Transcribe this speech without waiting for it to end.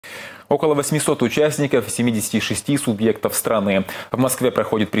Около 800 участников, 76 субъектов страны. В Москве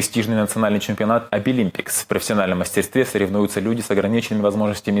проходит престижный национальный чемпионат «Абилимпикс». В профессиональном мастерстве соревнуются люди с ограниченными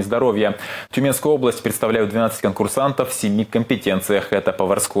возможностями здоровья. Тюменскую область представляют 12 конкурсантов в 7 компетенциях. Это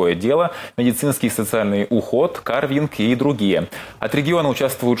поварское дело, медицинский и социальный уход, карвинг и другие. От региона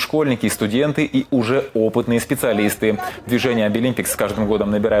участвуют школьники, студенты и уже опытные специалисты. Движение «Абилимпикс» с каждым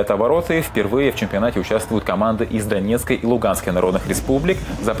годом набирает обороты. Впервые в чемпионате участвуют команды из Донецкой и Луганской народных республик,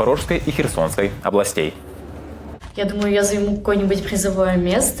 Запорожской и Херсонской областей. Я думаю, я займу какое-нибудь призовое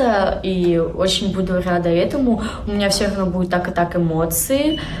место и очень буду рада этому. У меня все равно будут так и так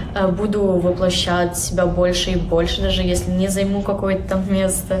эмоции. Буду воплощать себя больше и больше, даже если не займу какое-то там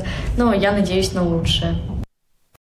место. Но я надеюсь на лучшее.